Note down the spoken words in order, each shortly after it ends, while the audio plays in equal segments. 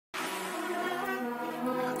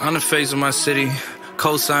On the face of my city,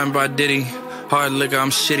 co-signed by Diddy. Hard liquor, I'm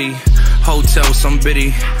shitty. Hotel, some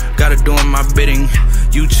biddy. Gotta doing my bidding.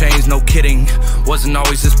 You changed, no kidding. Wasn't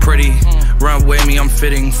always this pretty. Run with me, I'm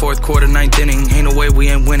fitting. Fourth quarter, ninth inning. Ain't no way we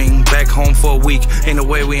ain't winning. Back home for a week. Ain't no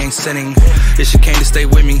way we ain't sinning. If she came to stay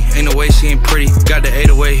with me, ain't no way she ain't pretty. Got the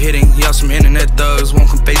 808 hitting. Y'all some internet thugs. Won't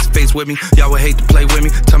come face to face with me. Y'all would hate to play with me.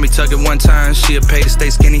 Tummy tuck it one time. She'll pay to stay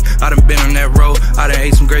skinny. I done been on that road. I done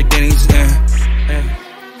ate some great Denny's.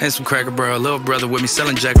 And some Cracker Barrel, little brother with me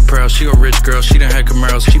selling Jack Apparel. She a rich girl, she done had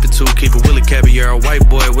Camaros. Cheap it too, keep it Willie Caballero. White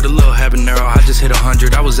boy with a little habanero. I just hit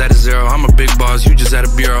 100, I was at a 0. I'm a big boss, you just at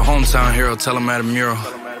a bureau. Hometown hero, tell him at a mural.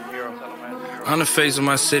 On the face of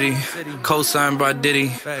my city, co-signed by Diddy.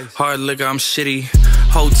 Hard liquor, I'm shitty.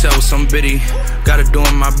 Hotel, some biddy. Gotta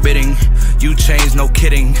doing my bidding. You changed, no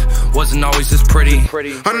kidding. Wasn't always this pretty.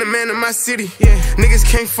 I'm the man of my city. Niggas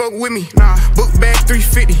can't fuck with me. Book bag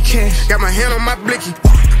 350. Got my hand on my blicky.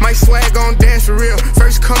 My swag on dance for real.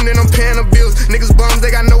 First come, then I'm paying the bills. Niggas bums,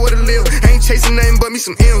 they got nowhere to live. I ain't chasing nothing but me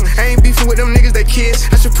some M's. I ain't beefing with them niggas, they kids.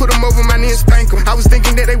 I should put them over my knee and spank them. I was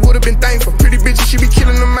thinking that they would've been thankful. Pretty bitches, she be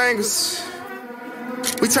killing them angles.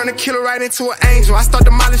 We turn a killer right into an angel. I start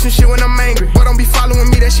demolishing shit when I'm angry. But don't be following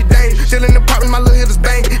me, that shit dangerous. Still in the problems, my little hitters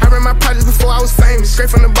banging. I ran my projects before I was famous. Straight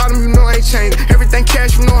from the bottom, you know I ain't changed. Everything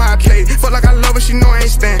cash, you know how I play. Fuck like I love her, she know I ain't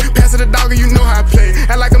stand. Pass her the dog, you know how I play.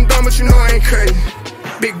 Act like I'm dumb, but you know I ain't crazy.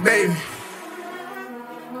 Big baby.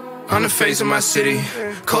 On the face of my city,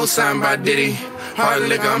 co-signed by Diddy. Hard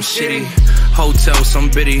liquor, I'm shitty. Hotel, some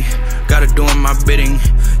biddy. Gotta doing my bidding.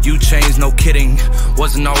 You changed, no kidding.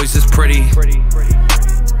 Wasn't always this pretty.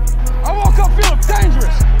 I woke up feeling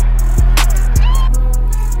dangerous.